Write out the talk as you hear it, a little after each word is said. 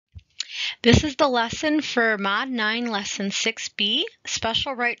This is the lesson for Mod 9, Lesson 6b,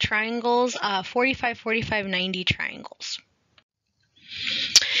 Special Right Triangles, 45, 45, 90 triangles.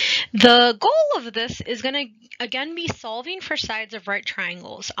 The goal of this is going to, again, be solving for sides of right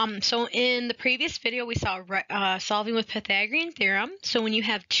triangles. So in the previous video, we saw solving with Pythagorean theorem. So when you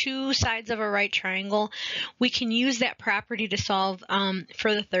have two sides of a right triangle, we can use that property to solve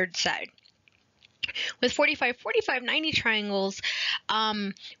for the third side. With 45, 45, 90 triangles,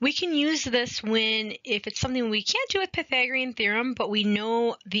 we can use this if it's something we can't do with Pythagorean theorem, but we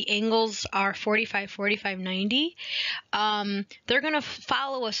know the angles are 45, 45, 90, they're going to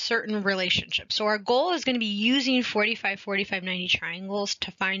follow a certain relationship. So our goal is going to be using 45, 45, 90 triangles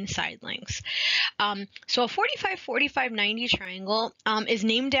to find side lengths. So a 45, 45, 90 triangle is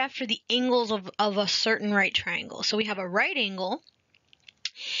named after the angles of a certain right triangle. So we have a right angle,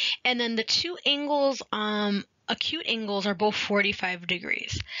 and then the two angles, acute angles, are both 45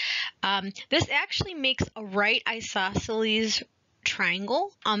 degrees. This actually makes a right isosceles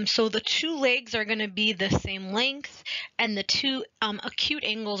triangle. So the two legs are going to be the same length, and the two acute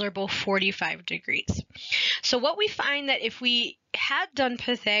angles are both 45 degrees. So what we find that if we had done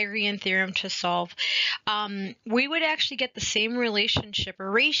Pythagorean theorem to solve, we would actually get the same relationship or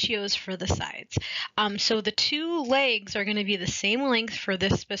ratios for the sides. So the two legs are going to be the same length for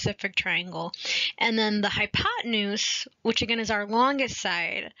this specific triangle, and then the hypotenuse, which again is our longest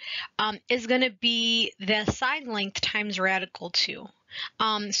side, is going to be the side length times radical 2.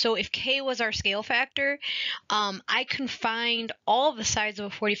 So if k was our scale factor, I can find all the sides of a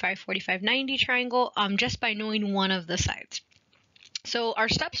 45, 45, 90 triangle just by knowing one of the sides. So our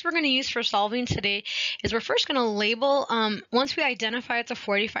steps we're going to use for solving today is we're first going to label, once we identify it's a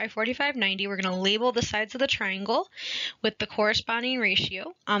 45, 45, 90, we're going to label the sides of the triangle with the corresponding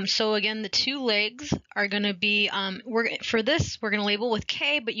ratio. So again, the two legs are going to be, for this, we're going to label with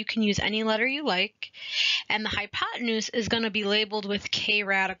k, but you can use any letter you like. And the hypotenuse is going to be labeled with k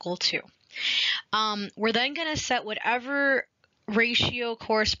radical 2. We're then going to set whatever ratio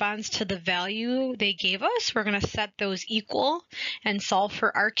corresponds to the value they gave us. We're going to set those equal and solve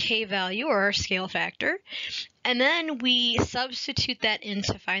for our k value or our scale factor. And then we substitute that in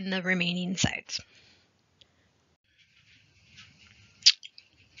to find the remaining sides.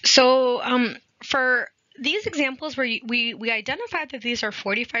 So for these examples, we identified that these are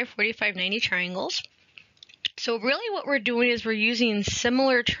 45, 45, 90 triangles. So really what we're doing is we're using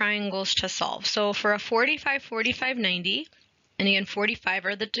similar triangles to solve. So for a 45, 45, 90, and again, 45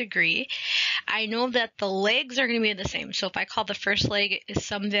 are the degree, I know that the legs are going to be the same. So if I call the first leg is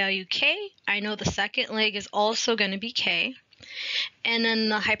some value k, I know the second leg is also going to be k. And then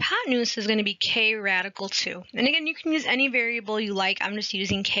the hypotenuse is going to be k radical 2. And again, you can use any variable you like. I'm just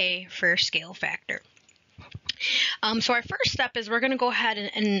using k for scale factor. So our first step is we're going to go ahead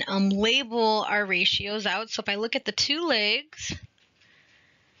and label our ratios out. So if I look at the two legs,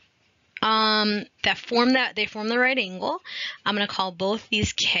 they form the right angle, I'm going to call both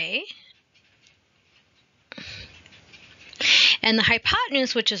these k. And the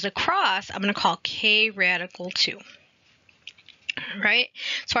hypotenuse, which is across, I'm going to call k radical 2. Right?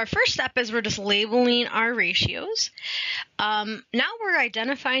 So our first step is we're just labeling our ratios. Now we're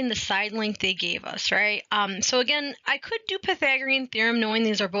identifying the side length they gave us, right? So again, I could do Pythagorean theorem knowing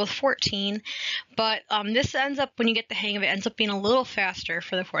these are both 14, but this ends up, when you get the hang of it, ends up being a little faster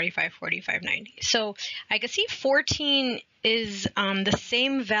for the 45, 45, 90. So I can see 14 is the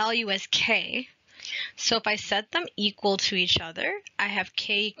same value as k. So if I set them equal to each other, I have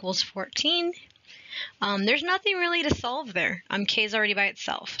k equals 14. There's nothing really to solve there. K is already by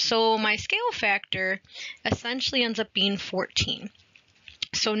itself. So my scale factor essentially ends up being 14.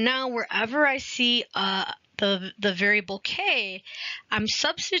 So now wherever I see the variable k, I'm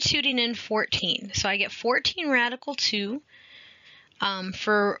substituting in 14. So I get 14 radical 2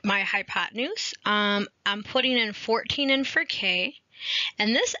 for my hypotenuse. I'm putting in 14 in for k.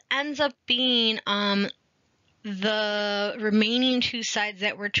 And this ends up being the remaining two sides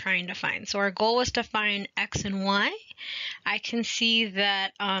that we're trying to find. So our goal was to find x and y. I can see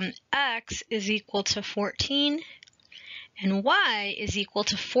that x is equal to 14 and y is equal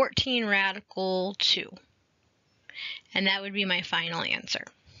to 14 radical 2. And that would be my final answer.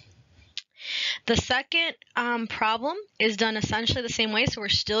 The second problem is done essentially the same way. So we're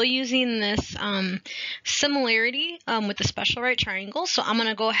still using this similarity with the special right triangle. So I'm going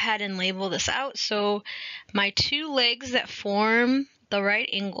to go ahead and label this out. So my two legs that form the right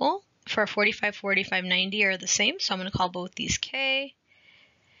angle for 45, 45, 90 are the same. So I'm going to call both these k.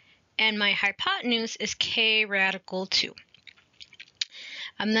 And my hypotenuse is k radical 2.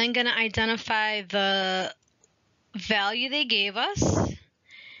 I'm then going to identify the value they gave us.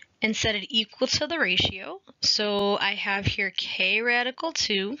 and set it equal to the ratio. So I have here k radical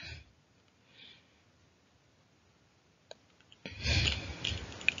 2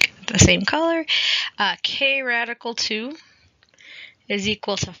 the same color. K radical 2 is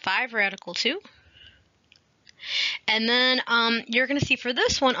equal to 5 radical 2. And then you're going to see for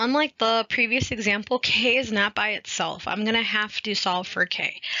this one, unlike the previous example, k is not by itself. I'm going to have to solve for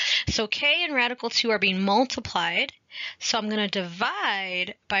k. So k and radical 2 are being multiplied. So I'm going to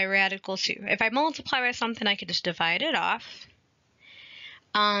divide by radical 2. If I multiply by something, I could just divide it off.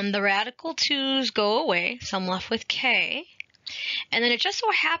 The radical 2's go away, so I'm left with k. And then it just so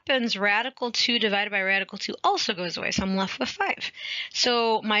happens radical 2 divided by radical 2 also goes away, so I'm left with 5.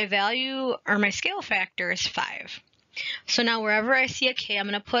 So my value, or my scale factor, is 5. So now wherever I see a k, I'm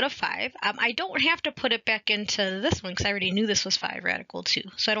going to put a 5. I don't have to put it back into this one because I already knew this was 5 radical 2.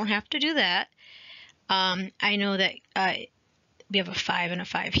 So I don't have to do that. I know that we have a 5 and a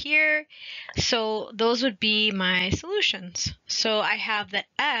 5 here. So those would be my solutions. So I have that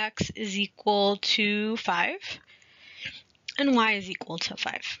x is equal to 5 and y is equal to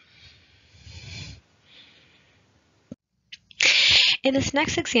 5. In this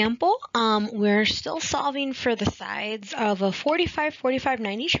next example, we're still solving for the sides of a 45, 45,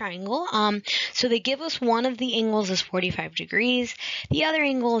 90 triangle. So they give us one of the angles is 45 degrees. The other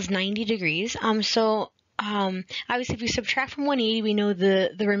angle is 90 degrees. Obviously, if we subtract from 180, we know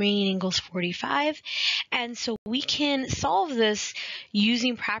the remaining angle is 45. And so we can solve this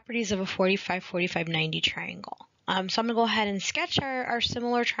using properties of a 45, 45, 90 triangle. So I'm going to go ahead and sketch our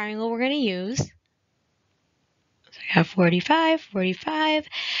similar triangle we're going to use. So I have 45, 45.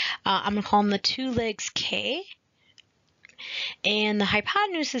 I'm going to call them the two legs k. And the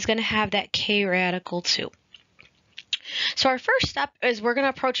hypotenuse is going to have that k radical 2. So our first step is we're going to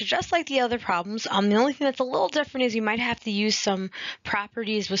approach it just like the other problems. The only thing that's a little different is you might have to use some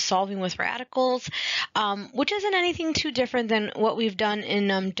properties with solving with radicals, which isn't anything too different than what we've done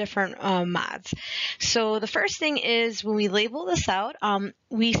in different mods. So the first thing is when we label this out,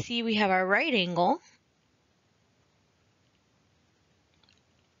 we see we have our right angle.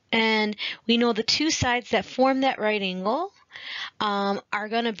 And we know the two sides that form that right angle are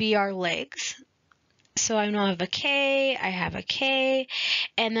going to be our legs. So I know I have a k,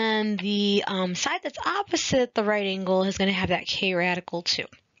 and then the side that's opposite the right angle is going to have that k radical 2.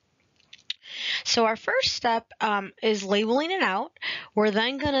 So our first step is labeling it out. We're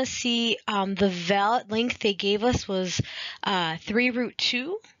then going to see the valid length they gave us was 3 root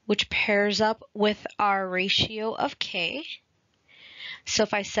 2, which pairs up with our ratio of k. So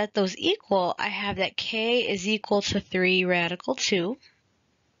if I set those equal, I have that k is equal to 3 radical 2.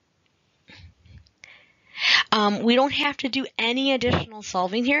 We don't have to do any additional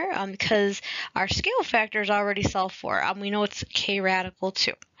solving here because our scale factor is already solved for. We know it's k radical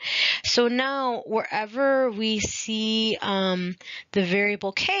 2. So now wherever we see the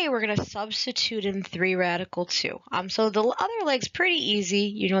variable k, we're going to substitute in 3 radical 2. So the other leg's pretty easy.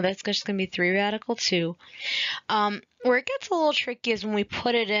 You know that's just going to be 3 radical 2. Where it gets a little tricky is when we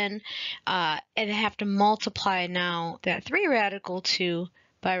put it in and have to multiply now that 3 radical 2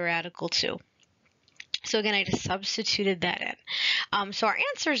 by radical 2. So again, I just substituted that in. So our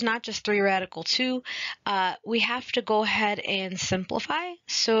answer is not just 3 radical 2. We have to go ahead and simplify.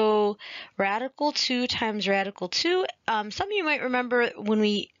 So radical 2 times radical 2. Some of you might remember when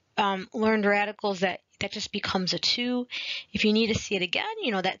we learned radicals that just becomes a 2. If you need to see it again,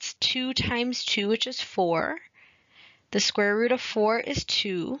 you know that's 2 times 2, which is 4. The square root of 4 is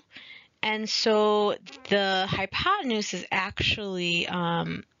 2. And so the hypotenuse is actually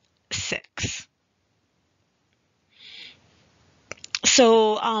 6.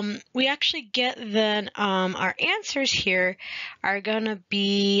 So we actually get then our answers here are going to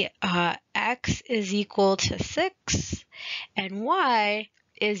be x is equal to 6 and y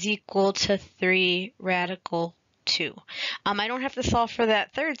is equal to 3 radical 2. I don't have to solve for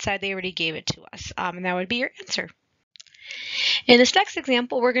that third side. They already gave it to us. And that would be your answer. In this next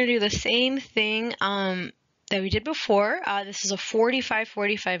example, we're going to do the same thing that we did before. This is a 45,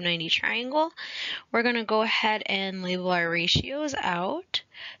 45, 90 triangle. We're going to go ahead and label our ratios out.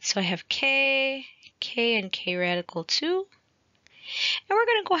 So I have k, and k radical 2. And we're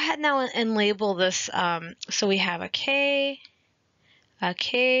going to go ahead now and label this. So we have a k, and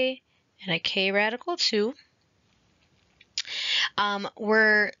a k radical 2.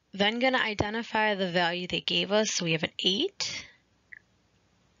 We're then going to identify the value they gave us. So we have an 8.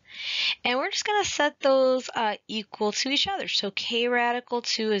 And we're just going to set those equal to each other. So k radical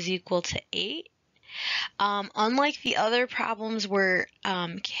 2 is equal to 8. Unlike the other problems where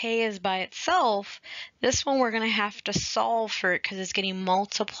k is by itself, this one we're going to have to solve for it because it's getting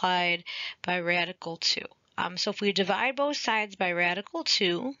multiplied by radical 2. So if we divide both sides by radical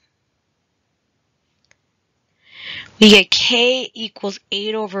 2, we get k equals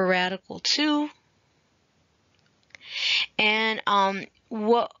 8 over radical 2. And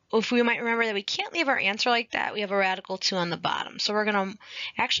if we might remember that we can't leave our answer like that, we have a radical 2 on the bottom. So we're going to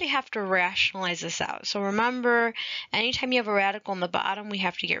actually have to rationalize this out. So remember, anytime you have a radical on the bottom, we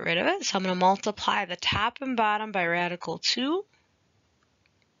have to get rid of it. So I'm going to multiply the top and bottom by radical 2.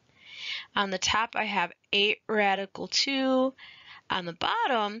 On the top, I have 8 radical 2. On the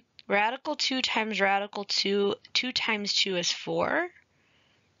bottom, radical 2 times radical 2, 2 times 2 is 4.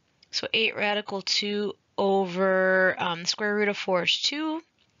 So 8 radical 2 over square root of 4 is 2.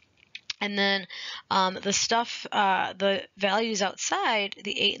 And then the values outside,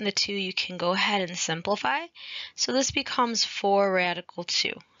 the 8 and the 2, you can go ahead and simplify. So this becomes 4 radical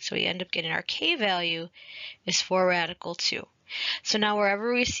 2. So we end up getting our k value is 4 radical 2. So now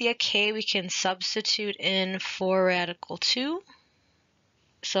wherever we see a k, we can substitute in 4 radical 2.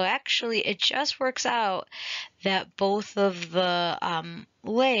 So actually, it just works out that both of the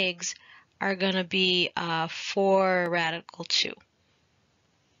legs are going to be 4 radical 2.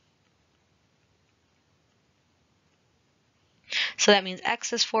 So that means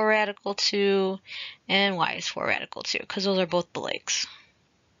x is 4 radical 2 and y is 4 radical 2 because those are both the legs.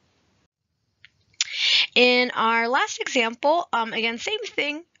 In our last example, again, same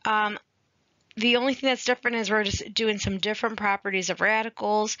thing. The only thing that's different is we're just doing some different properties of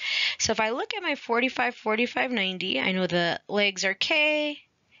radicals. So if I look at my 45, 45, 90, I know the legs are k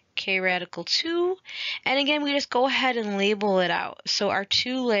radical 2. And again, we just go ahead and label it out. So our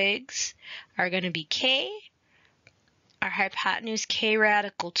two legs are going to be k. Our hypotenuse k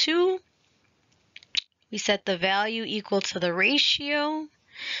radical 2. We set the value equal to the ratio.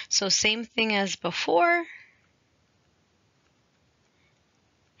 So same thing as before.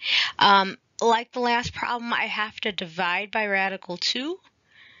 Like the last problem, I have to divide by radical 2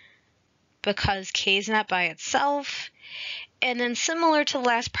 because k is not by itself. And then similar to the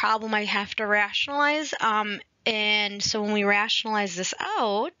last problem, I have to rationalize. And so when we rationalize this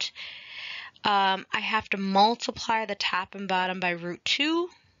out, I have to multiply the top and bottom by root 2.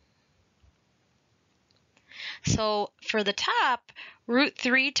 So for the top, root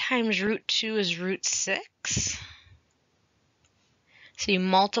 3 times root 2 is root 6. So you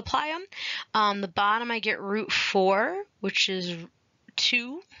multiply them. On the bottom, I get root 4, which is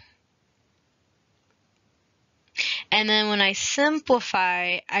 2. And then when I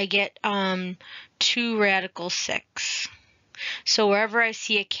simplify, I get 2 radical 6. So wherever I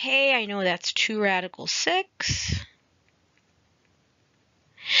see a k, I know that's 2 radical 6.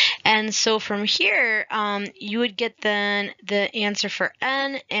 And so from here, you would get then the answer for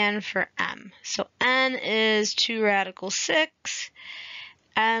n and for m. So n is 2 radical 6.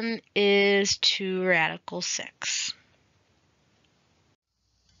 M is 2 radical 6.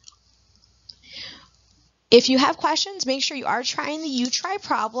 If you have questions, make sure you are trying the U-Try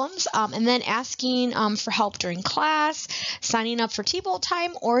problems and then asking for help during class, signing up for T-Bolt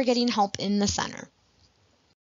time, or getting help in the center.